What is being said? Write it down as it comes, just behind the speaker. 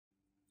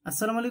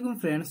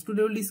Assalamualaikum friends,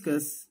 today we'll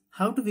discuss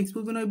how to fix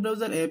Puffin web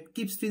browser app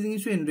keeps freezing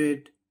issue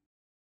Android.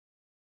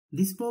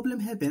 This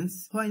problem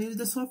happens when you use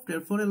the software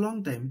for a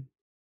long time.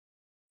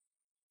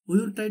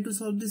 We will try to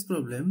solve this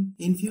problem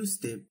in few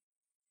steps.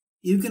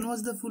 You can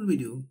watch the full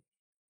video.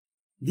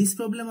 This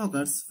problem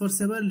occurs for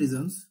several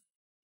reasons.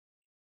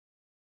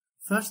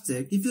 First,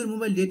 check if your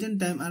mobile date and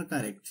time are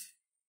correct.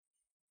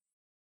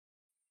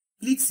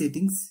 Click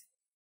Settings.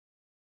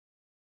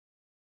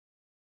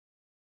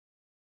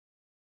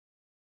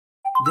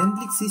 Then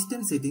click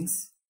System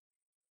Settings.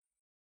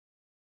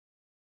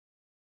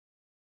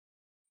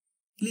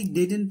 Click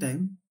Date and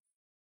Time.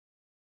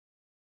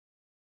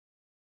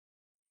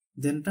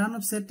 Then turn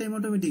off Set Time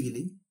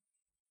automatically.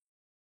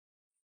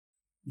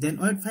 Then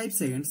wait 5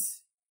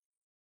 seconds.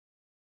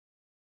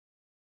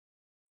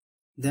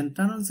 Then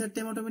turn on Set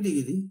Time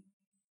automatically.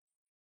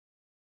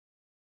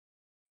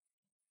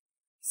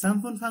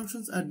 Some phone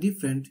functions are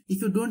different.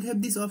 If you don't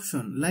have this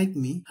option, like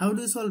me, how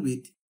do you solve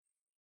it?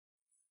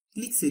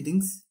 Click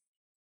Settings.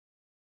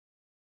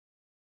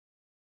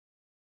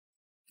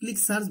 Click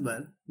Search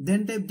bar,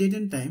 then type Date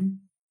and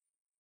Time.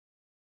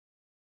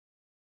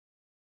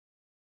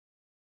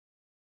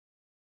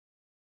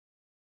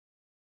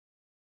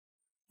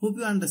 Hope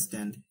you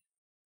understand.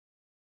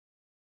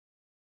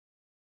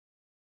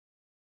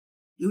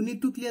 You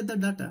need to clear the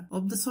data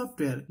of the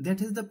software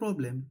that has the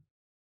problem.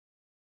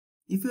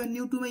 If you are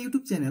new to my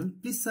YouTube channel,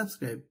 please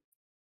subscribe.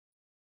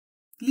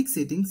 Click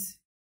Settings.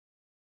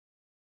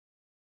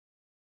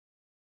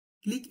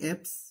 Click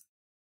Apps.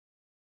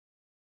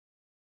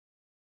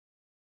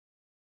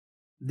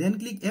 Then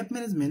click App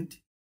Management.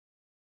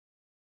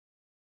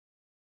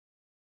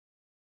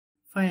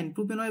 Find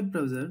Puffin web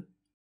browser.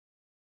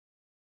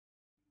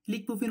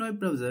 Click Puffin web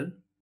browser.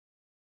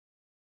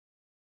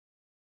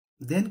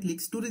 Then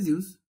click Storage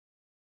Use.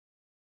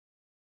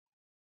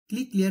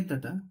 Click Clear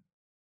Data.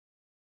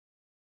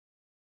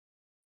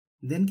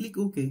 Then click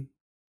OK.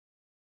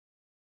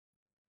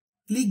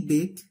 Click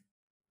Back.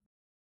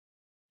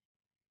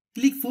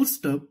 Click Force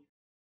Stop.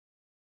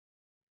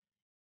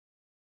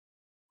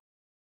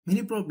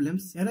 Many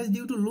problems arise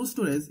due to low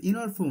storage in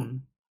our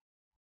phone.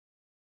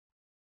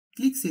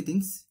 Click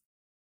Settings.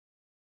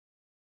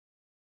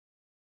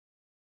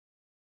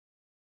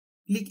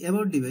 Click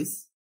About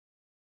Device.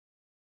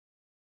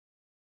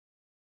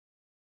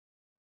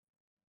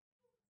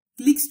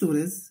 Click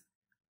Storage.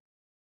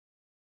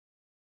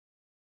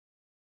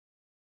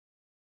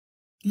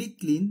 Click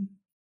Clean.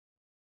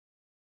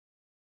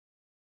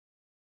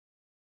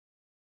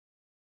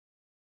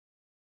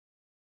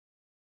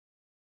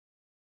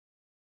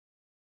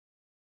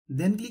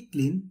 Then click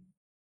Clean.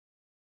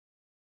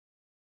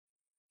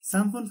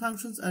 Some phone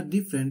functions are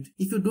different.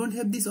 If you don't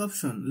have this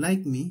option,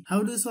 like me,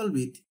 how do you solve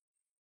it?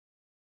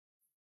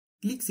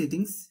 Click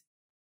Settings.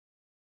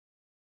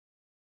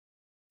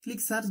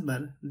 Click Search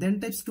bar, then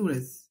type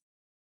Storage.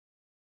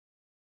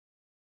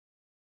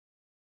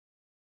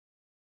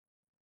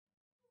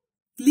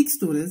 Click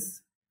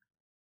Storage.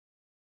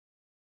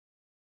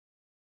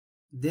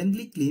 Then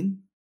click Clean.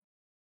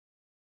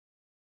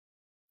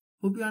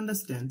 Hope you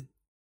understand.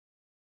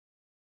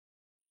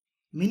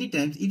 Many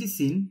times it is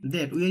seen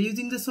that we are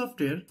using the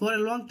software for a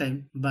long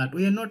time, but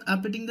we are not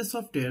updating the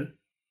software.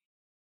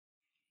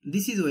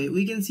 This is why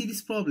we can see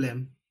this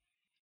problem.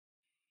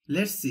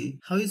 Let's see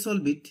how you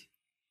solve it.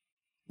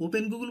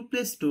 Open Google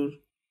Play Store.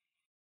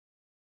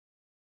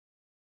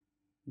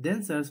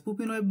 Then search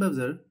Puffin web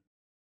browser.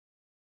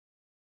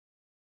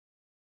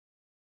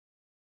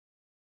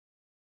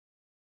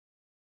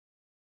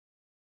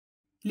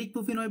 Click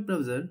Puffin web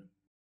browser.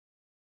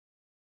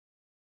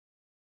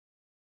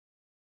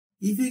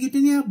 If you get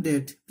any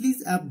update,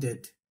 please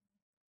update.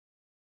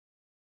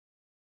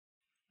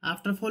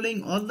 After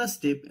following all the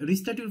steps,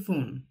 restart your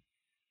phone.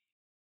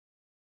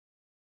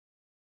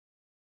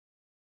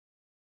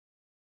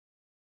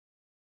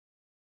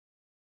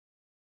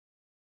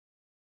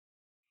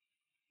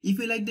 If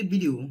you like the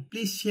video,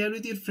 please share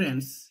with your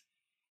friends.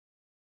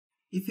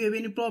 If you have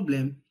any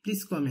problem,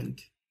 please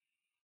comment.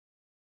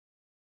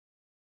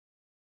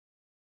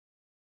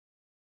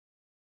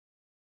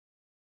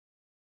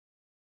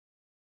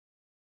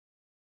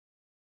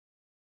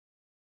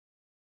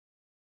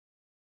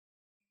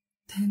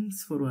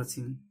 Thanks for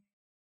watching.